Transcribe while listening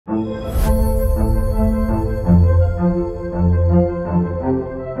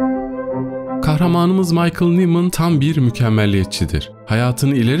Kahramanımız Michael Neiman tam bir mükemmeliyetçidir.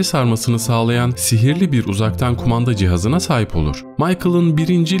 Hayatını ileri sarmasını sağlayan sihirli bir uzaktan kumanda cihazına sahip olur. Michael'ın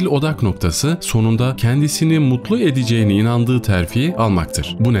birincil odak noktası sonunda kendisini mutlu edeceğine inandığı terfiyi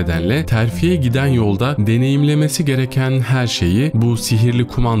almaktır. Bu nedenle terfiye giden yolda deneyimlemesi gereken her şeyi bu sihirli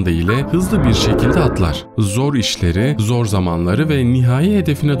kumanda ile hızlı bir şekilde atlar. Zor işleri, zor zamanları ve nihai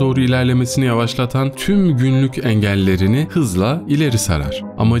hedefine doğru ilerlemesini yavaşlatan tüm günlük engellerini hızla ileri sarar.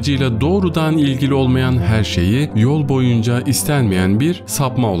 Amacıyla doğrudan ilgili olmayan her şeyi yol boyunca istenmeyen bir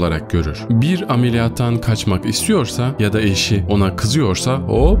sapma olarak görür. Bir ameliyattan kaçmak istiyorsa ya da eşi ona kızıyorsa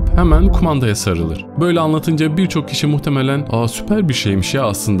hop hemen kumandaya sarılır. Böyle anlatınca birçok kişi muhtemelen süper bir şeymiş ya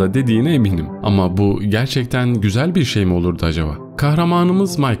aslında dediğine eminim. Ama bu gerçekten güzel bir şey mi olurdu acaba?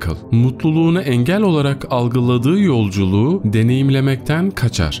 Kahramanımız Michael, mutluluğunu engel olarak algıladığı yolculuğu deneyimlemekten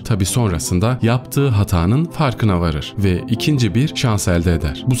kaçar. Tabi sonrasında yaptığı hatanın farkına varır ve ikinci bir şans elde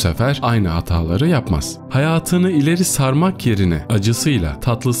eder. Bu sefer aynı hataları yapmaz. Hayatını ileri sarmak yerine acısıyla,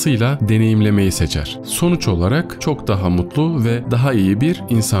 tatlısıyla deneyimlemeyi seçer. Sonuç olarak çok daha mutlu ve daha iyi bir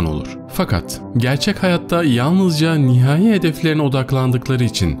insan olur. Fakat gerçek hayatta yalnızca nihai hedeflerine odaklandıkları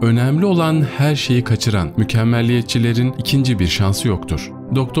için önemli olan her şeyi kaçıran mükemmeliyetçilerin ikinci bir şansı yoktur.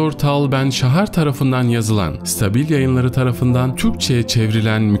 Dr. Tal Ben Shahar tarafından yazılan, Stabil Yayınları tarafından Türkçe'ye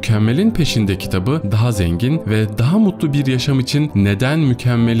çevrilen Mükemmelin Peşinde kitabı daha zengin ve daha mutlu bir yaşam için neden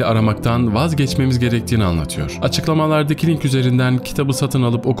mükemmeli aramaktan vazgeçmemiz gerektiğini anlatıyor. Açıklamalardaki link üzerinden kitabı satın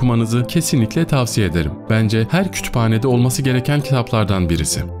alıp okumanızı kesinlikle tavsiye ederim. Bence her kütüphanede olması gereken kitaplardan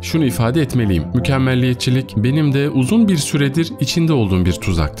birisi. Şunu ifade etmeliyim. Mükemmeliyetçilik benim de uzun bir süredir içinde olduğum bir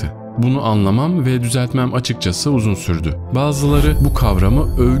tuzaktı. Bunu anlamam ve düzeltmem açıkçası uzun sürdü. Bazıları bu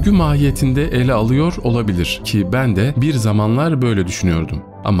kavramı övgü mahiyetinde ele alıyor olabilir ki ben de bir zamanlar böyle düşünüyordum.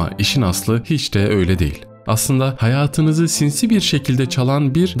 Ama işin aslı hiç de öyle değil. Aslında hayatınızı sinsi bir şekilde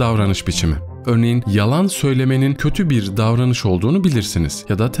çalan bir davranış biçimi. Örneğin yalan söylemenin kötü bir davranış olduğunu bilirsiniz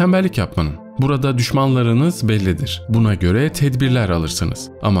ya da tembellik yapmanın. Burada düşmanlarınız bellidir. Buna göre tedbirler alırsınız.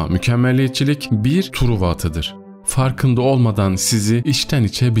 Ama mükemmeliyetçilik bir Truva atıdır. Farkında olmadan sizi içten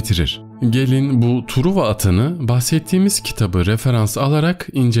içe bitirir. Gelin bu Truva atını bahsettiğimiz kitabı referans alarak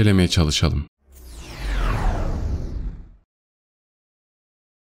incelemeye çalışalım.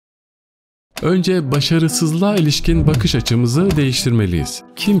 Önce başarısızlığa ilişkin bakış açımızı değiştirmeliyiz.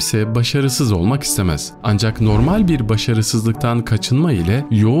 Kimse başarısız olmak istemez. Ancak normal bir başarısızlıktan kaçınma ile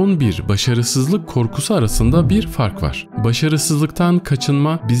yoğun bir başarısızlık korkusu arasında bir fark var. Başarısızlıktan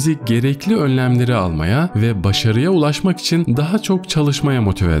kaçınma bizi gerekli önlemleri almaya ve başarıya ulaşmak için daha çok çalışmaya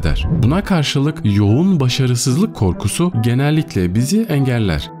motive eder. Buna karşılık yoğun başarısızlık korkusu genellikle bizi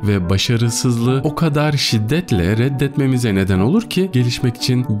engeller ve başarısızlığı o kadar şiddetle reddetmemize neden olur ki gelişmek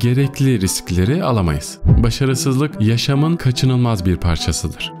için gerekli riskleri alamayız. Başarısızlık yaşamın kaçınılmaz bir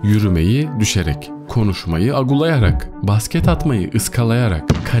parçasıdır. Yürümeyi düşerek, konuşmayı agulayarak, basket atmayı ıskalayarak,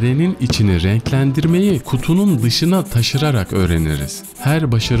 karenin içini renklendirmeyi kutunun dışına taşırarak öğreniriz.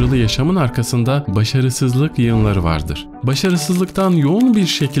 Her başarılı yaşamın arkasında başarısızlık yığınları vardır. Başarısızlıktan yoğun bir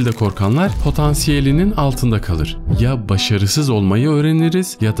şekilde korkanlar potansiyelinin altında kalır. Ya başarısız olmayı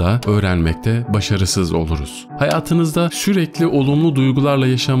öğreniriz ya da öğrenmekte başarısız oluruz. Hayatınızda sürekli olumlu duygularla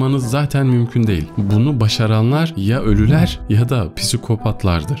yaşamanız zaten mümkün değil. Bunu başaranlar ya ölüler ya da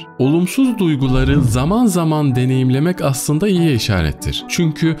psikopatlardır. Olumsuz duyguları zaman zaman deneyimlemek aslında iyi işarettir.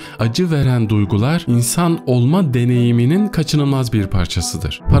 Çünkü acı veren duygular insan olma deneyiminin kaçınılmaz bir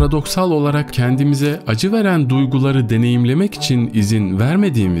parçasıdır. Paradoksal olarak kendimize acı veren duyguları deneyimlemek için izin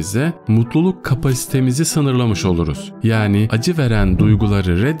vermediğimizde mutluluk kapasitemizi sınırlamış oluruz. Yani acı veren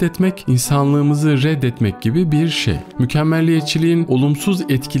duyguları reddetmek, insanlığımızı reddetmek gibi bir şey. Mükemmeliyetçiliğin olumsuz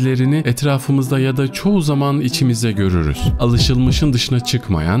etkilerini etrafımızda ya da çoğu zaman içimizde görürüz. Alışılmışın dışına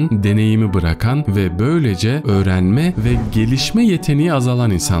çıkmayan, deneyimi bırakan ve böylece öğrenme ve gelişme yeteneği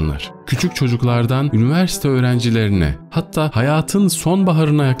azalan insanlar. Küçük çocuklardan üniversite öğrencilerine, hatta hayatın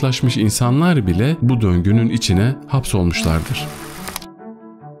sonbaharına yaklaşmış insanlar bile bu döngünün içine hapsolmuşlardır.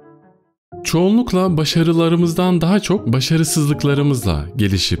 Çoğunlukla başarılarımızdan daha çok başarısızlıklarımızla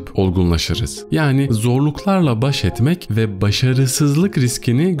gelişip olgunlaşırız. Yani zorluklarla baş etmek ve başarısızlık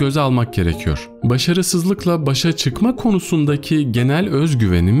riskini göze almak gerekiyor. Başarısızlıkla başa çıkma konusundaki genel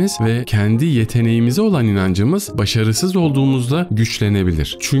özgüvenimiz ve kendi yeteneğimize olan inancımız başarısız olduğumuzda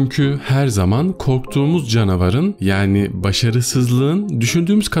güçlenebilir. Çünkü her zaman korktuğumuz canavarın, yani başarısızlığın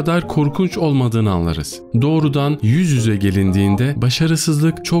düşündüğümüz kadar korkunç olmadığını anlarız. Doğrudan yüz yüze gelindiğinde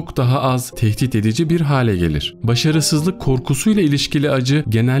başarısızlık çok daha az tehdit edici bir hale gelir. Başarısızlık korkusuyla ilişkili acı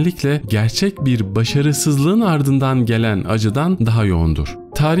genellikle gerçek bir başarısızlığın ardından gelen acıdan daha yoğundur.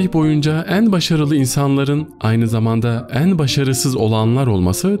 Tarih boyunca en başarılı insanların aynı zamanda en başarısız olanlar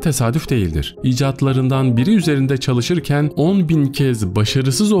olması tesadüf değildir. İcatlarından biri üzerinde çalışırken 10.000 kez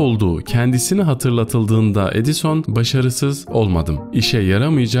başarısız olduğu kendisine hatırlatıldığında Edison, başarısız olmadım, işe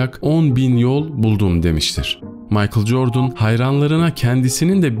yaramayacak 10.000 yol buldum demiştir. Michael Jordan hayranlarına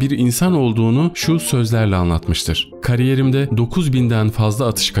kendisinin de bir insan olduğunu şu sözlerle anlatmıştır. Kariyerimde 9.000'den fazla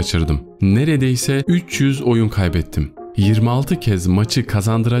atış kaçırdım. Neredeyse 300 oyun kaybettim. 26 kez maçı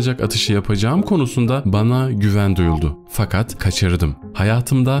kazandıracak atışı yapacağım konusunda bana güven duyuldu. Fakat kaçırdım.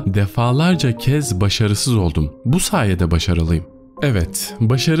 Hayatımda defalarca kez başarısız oldum. Bu sayede başarılıyım. Evet,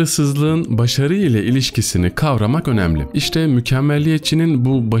 başarısızlığın başarı ile ilişkisini kavramak önemli. İşte mükemmeliyetçinin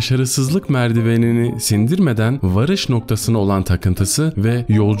bu başarısızlık merdivenini sindirmeden varış noktasına olan takıntısı ve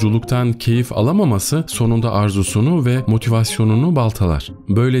yolculuktan keyif alamaması sonunda arzusunu ve motivasyonunu baltalar.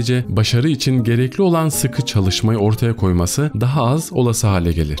 Böylece başarı için gerekli olan sıkı çalışmayı ortaya koyması daha az olası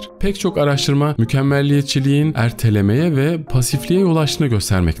hale gelir. Pek çok araştırma mükemmeliyetçiliğin ertelemeye ve pasifliğe yol açtığını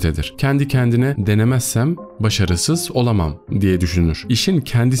göstermektedir. Kendi kendine denemezsem başarısız olamam diye düşünür. İşin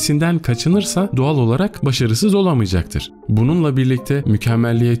kendisinden kaçınırsa doğal olarak başarısız olamayacaktır. Bununla birlikte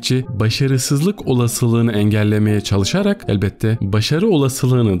mükemmeliyetçi başarısızlık olasılığını engellemeye çalışarak elbette başarı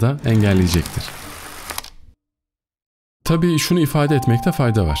olasılığını da engelleyecektir. Tabii şunu ifade etmekte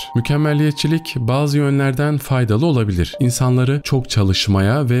fayda var. Mükemmeliyetçilik bazı yönlerden faydalı olabilir. İnsanları çok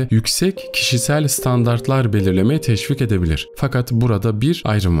çalışmaya ve yüksek kişisel standartlar belirlemeye teşvik edebilir. Fakat burada bir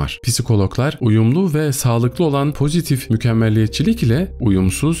ayrım var. Psikologlar uyumlu ve sağlıklı olan pozitif mükemmeliyetçilik ile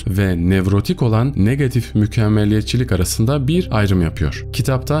uyumsuz ve nevrotik olan negatif mükemmeliyetçilik arasında bir ayrım yapıyor.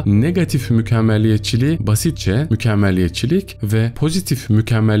 Kitapta negatif mükemmeliyetçiliği basitçe mükemmeliyetçilik ve pozitif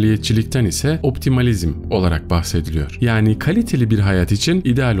mükemmeliyetçilikten ise optimalizm olarak bahsediliyor. Yani kaliteli bir hayat için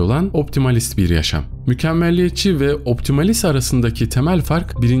ideal olan optimalist bir yaşam. Mükemmeliyetçi ve optimalist arasındaki temel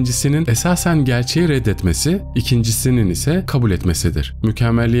fark birincisinin esasen gerçeği reddetmesi, ikincisinin ise kabul etmesidir.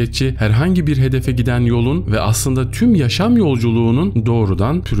 Mükemmeliyetçi herhangi bir hedefe giden yolun ve aslında tüm yaşam yolculuğunun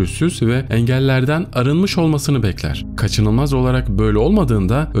doğrudan, pürüzsüz ve engellerden arınmış olmasını bekler. Kaçınılmaz olarak böyle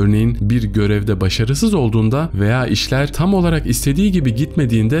olmadığında, örneğin bir görevde başarısız olduğunda veya işler tam olarak istediği gibi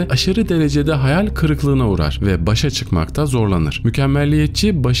gitmediğinde aşırı derecede hayal kırıklığına uğrar ve başa çıkmakta zorlanır.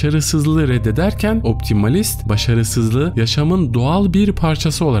 Mükemmeliyetçi başarısızlığı reddederken optimalist başarısızlığı yaşamın doğal bir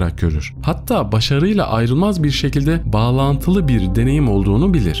parçası olarak görür. Hatta başarıyla ayrılmaz bir şekilde bağlantılı bir deneyim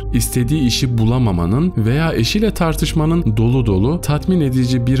olduğunu bilir. İstediği işi bulamamanın veya eşiyle tartışmanın dolu dolu, tatmin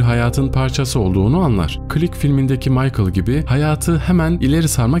edici bir hayatın parçası olduğunu anlar. Click filmindeki Michael gibi hayatı hemen ileri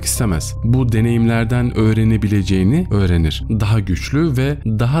sarmak istemez. Bu deneyimlerden öğrenebileceğini öğrenir. Daha güçlü ve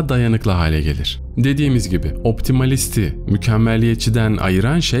daha dayanıklı hale gelir. Dediğimiz gibi optimalisti mükemmeliyetçiden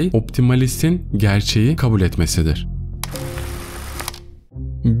ayıran şey optimalistin gerçeği kabul etmesidir.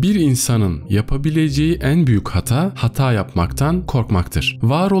 Bir insanın yapabileceği en büyük hata yapmaktan korkmaktır.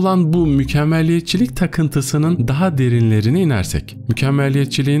 Var olan bu mükemmeliyetçilik takıntısının daha derinlerine inersek,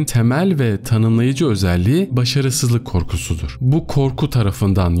 mükemmeliyetçiliğin temel ve tanımlayıcı özelliği başarısızlık korkusudur. Bu korku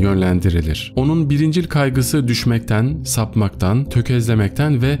tarafından yönlendirilir. Onun birincil kaygısı düşmekten, sapmaktan,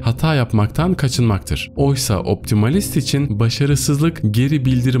 tökezlemekten ve hata yapmaktan kaçınmaktır. Oysa optimalist için başarısızlık geri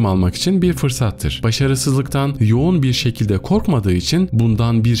bildirim almak için bir fırsattır. Başarısızlıktan yoğun bir şekilde korkmadığı için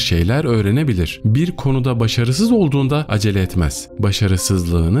bundan bir şeyler öğrenebilir. Bir konuda başarısız olduğunda acele etmez.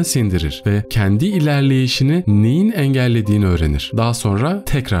 Başarısızlığını sindirir ve kendi ilerleyişini neyin engellediğini öğrenir. Daha sonra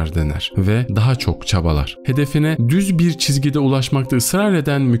tekrar dener ve daha çok çabalar. Hedefine düz bir çizgide ulaşmakta ısrar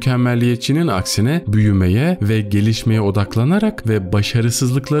eden mükemmeliyetçinin aksine büyümeye ve gelişmeye odaklanarak ve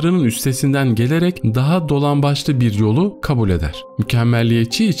başarısızlıklarının üstesinden gelerek daha dolambaçlı bir yolu kabul eder.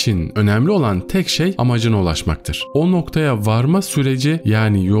 Mükemmeliyetçi için önemli olan tek şey amacına ulaşmaktır. O noktaya varma süreci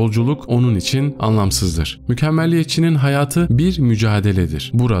yani yolculuk onun için anlamsızdır. Mükemmeliyetçinin hayatı bir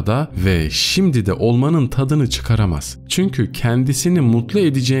mücadeledir. Burada ve şimdi de olmanın tadını çıkaramaz. Çünkü kendisini mutlu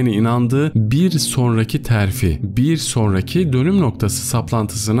edeceğine inandığı bir sonraki terfi, bir sonraki dönüm noktası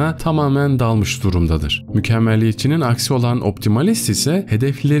saplantısına tamamen dalmış durumdadır. Mükemmeliyetçinin aksi olan optimalist ise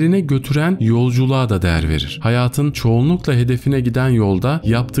hedeflerine götüren yolculuğa da değer verir. Hayatın çoğunlukla hedefine giden yolda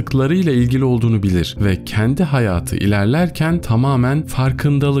yaptıklarıyla ilgili olduğunu bilir ve kendi hayatı ilerlerken tamamen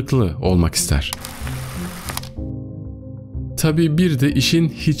farkındalıklı olmak ister. Tabii bir de işin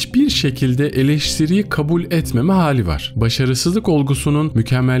hiçbir şekilde eleştiriyi kabul etmeme hali var. Başarısızlık olgusunun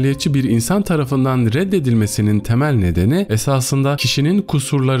mükemmeliyetçi bir insan tarafından reddedilmesinin temel nedeni esasında kişinin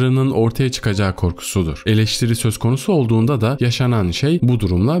kusurlarının ortaya çıkacağı korkusudur. Eleştiri söz konusu olduğunda da yaşanan şey bu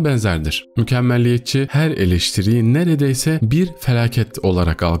durumla benzerdir. Mükemmeliyetçi her eleştiriyi neredeyse bir felaket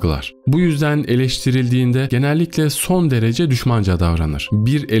olarak algılar. Bu yüzden eleştirildiğinde genellikle son derece düşmanca davranır.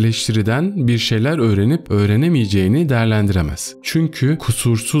 Bir eleştiriden bir şeyler öğrenip öğrenemeyeceğini değerlendiremez. Çünkü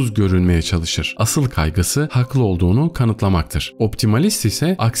kusursuz görünmeye çalışır. Asıl kaygısı haklı olduğunu kanıtlamaktır. Optimalist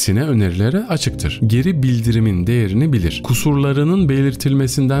ise aksine önerilere açıktır. Geri bildirimin değerini bilir. Kusurlarının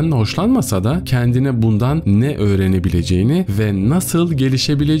belirtilmesinden hoşlanmasa da kendine bundan ne öğrenebileceğini ve nasıl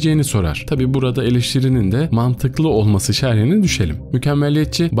gelişebileceğini sorar. Tabi burada eleştirinin de mantıklı olması şerhine düşelim.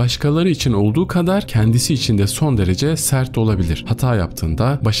 Mükemmeliyetçi başkaları için olduğu kadar kendisi için de son derece sert olabilir. Hata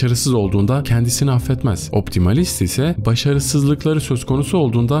yaptığında, başarısız olduğunda kendisini affetmez. Optimalist ise başarısızlıkları söz konusu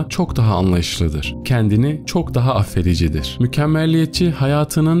olduğunda çok daha anlayışlıdır. Kendini çok daha affedicidir. Mükemmeliyetçi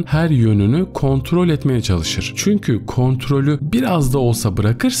hayatının her yönünü kontrol etmeye çalışır. Çünkü kontrolü biraz da olsa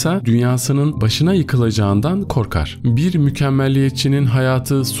bırakırsa dünyasının başına yıkılacağından korkar. Bir mükemmeliyetçinin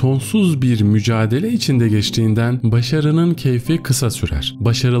hayatı sonsuz bir mücadele içinde geçtiğinden başarının keyfi kısa sürer.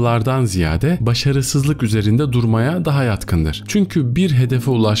 Başarılardan ziyade başarısızlık üzerinde durmaya daha yatkındır. Çünkü bir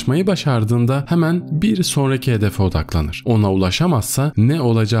hedefe ulaşmayı başardığında hemen bir sonraki hedefe odaklanır. Ona ulaşamazsa ne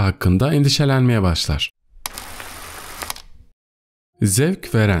olacağı hakkında endişelenmeye başlar.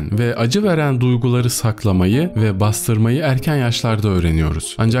 Zevk veren ve acı veren duyguları saklamayı ve bastırmayı erken yaşlarda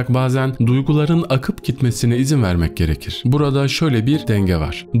öğreniyoruz. Ancak bazen duyguların akıp gitmesine izin vermek gerekir. Burada şöyle bir denge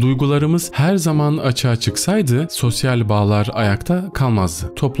var. Duygularımız her zaman açığa çıksaydı sosyal bağlar ayakta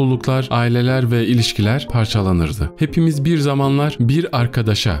kalmazdı. Topluluklar, aileler ve ilişkiler parçalanırdı. Hepimiz bir zamanlar bir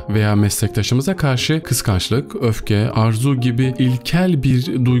arkadaşa veya meslektaşımıza karşı kıskançlık, öfke, arzu gibi ilkel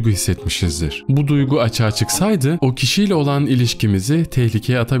bir duygu hissetmişizdir. Bu duygu açığa çıksaydı o kişiyle olan ilişkimizi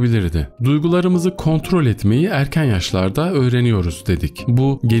tehlikeye atabilirdi. Duygularımızı kontrol etmeyi erken yaşlarda öğreniyoruz dedik.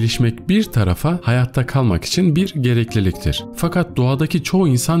 Bu gelişmek bir tarafa hayatta kalmak için bir gerekliliktir. Fakat doğadaki çoğu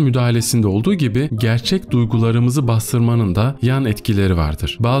insan müdahalesinde olduğu gibi gerçek duygularımızı bastırmanın da yan etkileri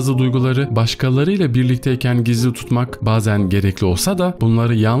vardır. Bazı duyguları başkalarıyla birlikteyken gizli tutmak bazen gerekli olsa da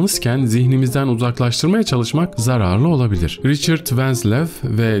bunları yalnızken zihnimizden uzaklaştırmaya çalışmak zararlı olabilir. Richard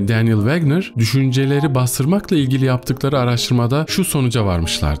Winslow ve Daniel Wagner düşünceleri bastırmakla ilgili yaptıkları araştırmada şu sonuca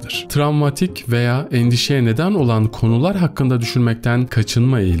varmışlardır. Travmatik veya endişeye neden olan konular hakkında düşünmekten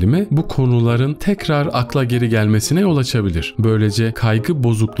kaçınma eğilimi bu konuların tekrar akla geri gelmesine yol açabilir. Böylece kaygı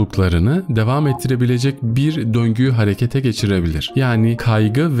bozukluklarını devam ettirebilecek bir döngüyü harekete geçirebilir. Yani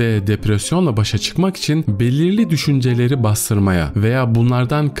kaygı ve depresyonla başa çıkmak için belirli düşünceleri bastırmaya veya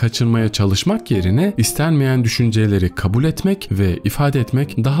bunlardan kaçınmaya çalışmak yerine istenmeyen düşünceleri kabul etmek ve ifade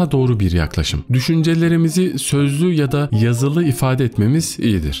etmek daha doğru bir yaklaşım. Düşüncelerimizi sözlü ya da yazılı ifade etmemiz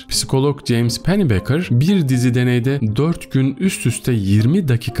iyidir. Psikolog James Pennebaker bir dizi deneyde 4 gün üst üste 20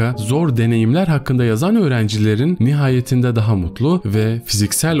 dakika zor deneyimler hakkında yazan öğrencilerin nihayetinde daha mutlu ve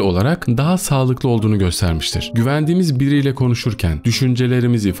fiziksel olarak daha sağlıklı olduğunu göstermiştir. Güvendiğimiz biriyle konuşurken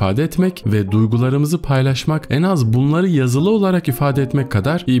düşüncelerimizi ifade etmek ve duygularımızı paylaşmak en az bunları yazılı olarak ifade etmek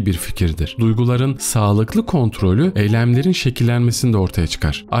kadar iyi bir fikirdir. Duyguların sağlıklı kontrolü eylemlerin şekillenmesinde ortaya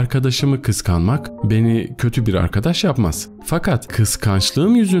çıkar. Arkadaşımı kıskanmak beni kötü bir arkadaş yapmaz. Fakat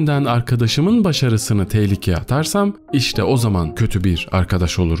kıskançlığım yüzünden arkadaşımın başarısını tehlikeye atarsam işte o zaman kötü bir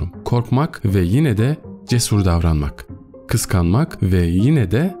arkadaş olurum. Korkmak ve yine de cesur davranmak. Kıskanmak ve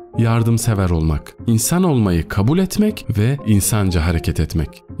yine de yardımsever olmak. İnsan olmayı kabul etmek ve insanca hareket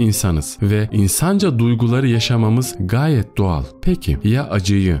etmek. İnsanız ve insanca duyguları yaşamamız gayet doğal. Peki ya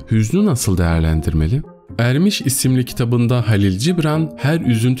acıyı, hüznü nasıl değerlendirmeli? Ermiş isimli kitabında Halil Cibran her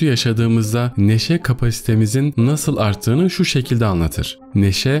üzüntü yaşadığımızda neşe kapasitemizin nasıl arttığını şu şekilde anlatır.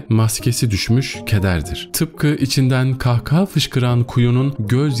 Neşe maskesi düşmüş kederdir. Tıpkı içinden kahkaha fışkıran kuyunun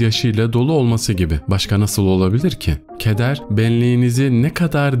gözyaşıyla dolu olması gibi. Başka nasıl olabilir ki? Keder benliğinizi ne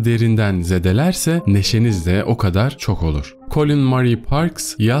kadar derinden zedelerse neşeniz de o kadar çok olur. Colin Murray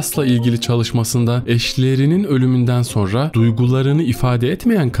Parks yasla ilgili çalışmasında eşlerinin ölümünden sonra duygularını ifade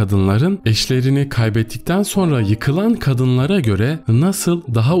etmeyen kadınların eşlerini kaybettikten sonra yıkılan kadınlara göre nasıl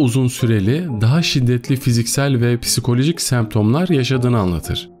daha uzun süreli, daha şiddetli fiziksel ve psikolojik semptomlar yaşadığını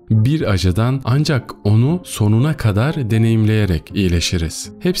anlatır. Bir acıdan ancak onu sonuna kadar deneyimleyerek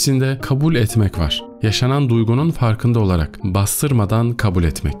iyileşiriz. Hepsinde kabul etmek var. Yaşanan duygunun farkında olarak bastırmadan kabul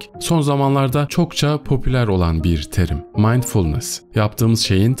etmek. Son zamanlarda çokça popüler olan bir terim. Mindfulness. Yaptığımız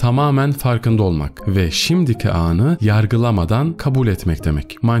şeyin tamamen farkında olmak ve şimdiki anı yargılamadan kabul etmek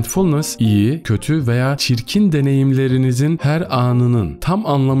demek. Mindfulness iyi, kötü veya çirkin deneyimlerinizin her anının tam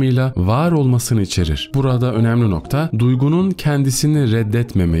anlamıyla var olmasını içerir. Burada önemli nokta duygunun kendisini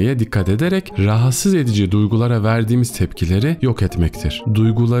reddetmemeye dikkat ederek rahatsız edici duygulara verdiğimiz tepkileri yok etmektir.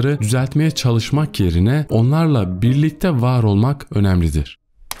 Duyguları düzeltmeye çalışmak yerine onlarla birlikte var olmak önemlidir.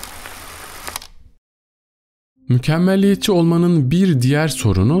 Mükemmeliyetçi olmanın bir diğer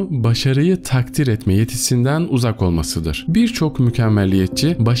sorunu başarıyı takdir etme yetisinden uzak olmasıdır. Birçok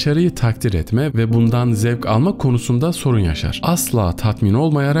mükemmeliyetçi başarıyı takdir etme ve bundan zevk alma konusunda sorun yaşar. Asla tatmin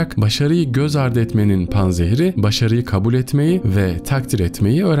olmayarak başarıyı göz ardı etmenin panzehri başarıyı kabul etmeyi ve takdir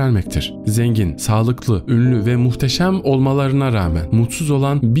etmeyi öğrenmektir. Zengin, sağlıklı, ünlü ve muhteşem olmalarına rağmen mutsuz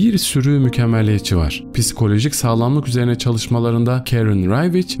olan bir sürü mükemmeliyetçi var. Psikolojik sağlamlık üzerine çalışmalarında Karen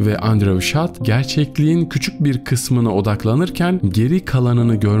Rivich ve Andrew Schott gerçekliğin küçük bir kısmına odaklanırken geri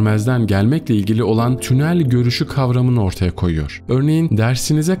kalanını görmezden gelmekle ilgili olan tünel görüşü kavramını ortaya koyuyor. Örneğin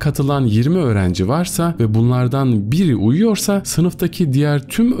dersinize katılan 20 öğrenci varsa ve bunlardan biri uyuyorsa sınıftaki diğer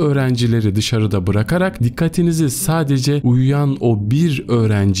tüm öğrencileri dışarıda bırakarak dikkatinizi sadece uyuyan o bir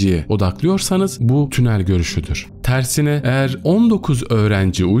öğrenciye odaklıyorsanız bu tünel görüşüdür. Tersine eğer 19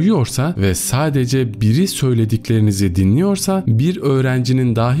 öğrenci uyuyorsa ve sadece biri söylediklerinizi dinliyorsa bir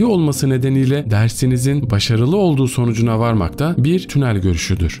öğrencinin dahi olması nedeniyle dersinizin başarılı olduğu sonucuna varmak da bir tünel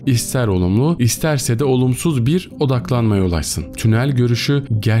görüşüdür. İster olumlu, isterse de olumsuz bir odaklanmaya ulaşsın. Tünel görüşü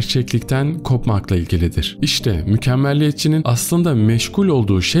gerçeklikten kopmakla ilgilidir. İşte mükemmeliyetçinin aslında meşgul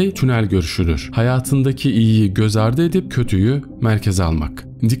olduğu şey tünel görüşüdür. Hayatındaki iyiyi göz ardı edip kötüyü merkeze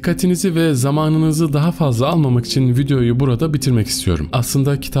almak. Dikkatinizi ve zamanınızı daha fazla almamak için videoyu burada bitirmek istiyorum.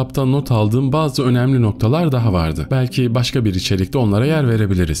 Aslında kitapta not aldığım bazı önemli noktalar daha vardı. Belki başka bir içerikte onlara yer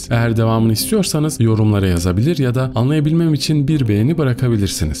verebiliriz. Eğer devamını istiyorsanız yorumlara yazabilir ya da anlayabilmem için bir beğeni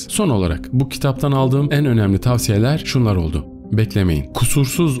bırakabilirsiniz. Son olarak bu kitaptan aldığım en önemli tavsiyeler şunlar oldu. Beklemeyin.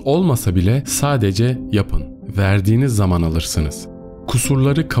 Kusursuz olmasa bile sadece yapın. Verdiğiniz zaman alırsınız.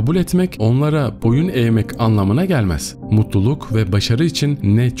 Kusurları kabul etmek, onlara boyun eğmek anlamına gelmez. Mutluluk ve başarı için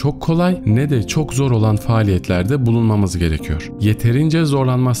ne çok kolay ne de çok zor olan faaliyetlerde bulunmamız gerekiyor. Yeterince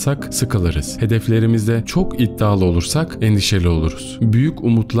zorlanmazsak sıkılırız. Hedeflerimizde çok iddialı olursak endişeli oluruz. Büyük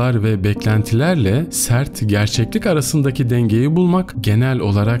umutlar ve beklentilerle sert gerçeklik arasındaki dengeyi bulmak genel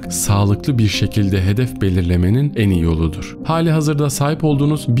olarak sağlıklı bir şekilde hedef belirlemenin en iyi yoludur. Halihazırda sahip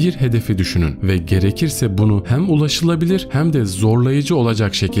olduğunuz bir hedefi düşünün ve gerekirse bunu hem ulaşılabilir hem de zorlayıcı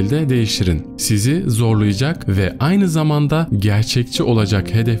olacak şekilde değiştirin. Sizi zorlayacak ve aynı zamanda gerçekçi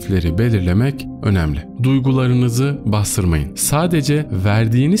olacak hedefleri belirlemek önemli. Duygularınızı bastırmayın. Sadece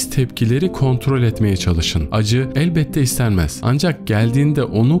verdiğiniz tepkileri kontrol etmeye çalışın. Acı elbette istenmez. Ancak geldiğinde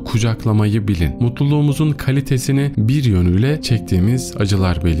onu kucaklamayı bilin. Mutluluğumuzun kalitesini bir yönüyle çektiğimiz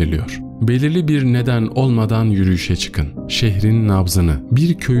acılar belirliyor. Belirli bir neden olmadan yürüyüşe çıkın. Şehrin nabzını,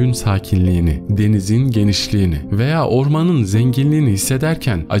 bir köyün sakinliğini, denizin genişliğini veya ormanın zenginliğini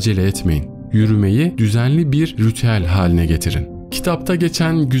hissederken acele etmeyin. Yürümeyi düzenli bir ritüel haline getirin. Kitapta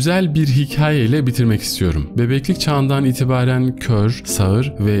geçen güzel bir hikayeyle bitirmek istiyorum. Bebeklik çağından itibaren kör,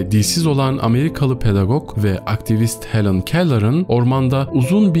 sağır ve dilsiz olan Amerikalı pedagog ve aktivist Helen Keller'ın ormanda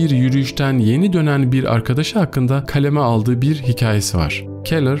uzun bir yürüyüşten yeni dönen bir arkadaşı hakkında kaleme aldığı bir hikayesi var.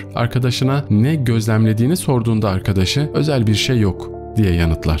 Keller arkadaşına ne gözlemlediğini sorduğunda arkadaşı özel bir şey yok diye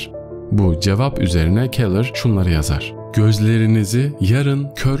yanıtlar. Bu cevap üzerine Keller şunları yazar. Gözlerinizi yarın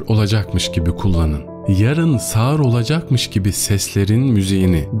kör olacakmış gibi kullanın. Yarın sağır olacakmış gibi seslerin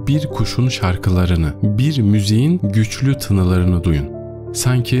müziğini, bir kuşun şarkılarını, bir müziğin güçlü tınılarını duyun.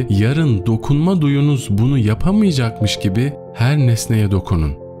 Sanki yarın dokunma duyunuz bunu yapamayacakmış gibi her nesneye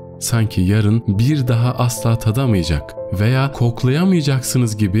dokunun. Sanki yarın bir daha asla tadamayacak veya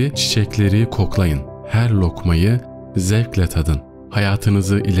koklayamayacaksınız gibi çiçekleri koklayın. Her lokmayı zevkle tadın.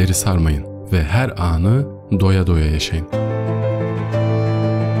 Hayatınızı ileri sarmayın ve her anı doya doya yaşayın.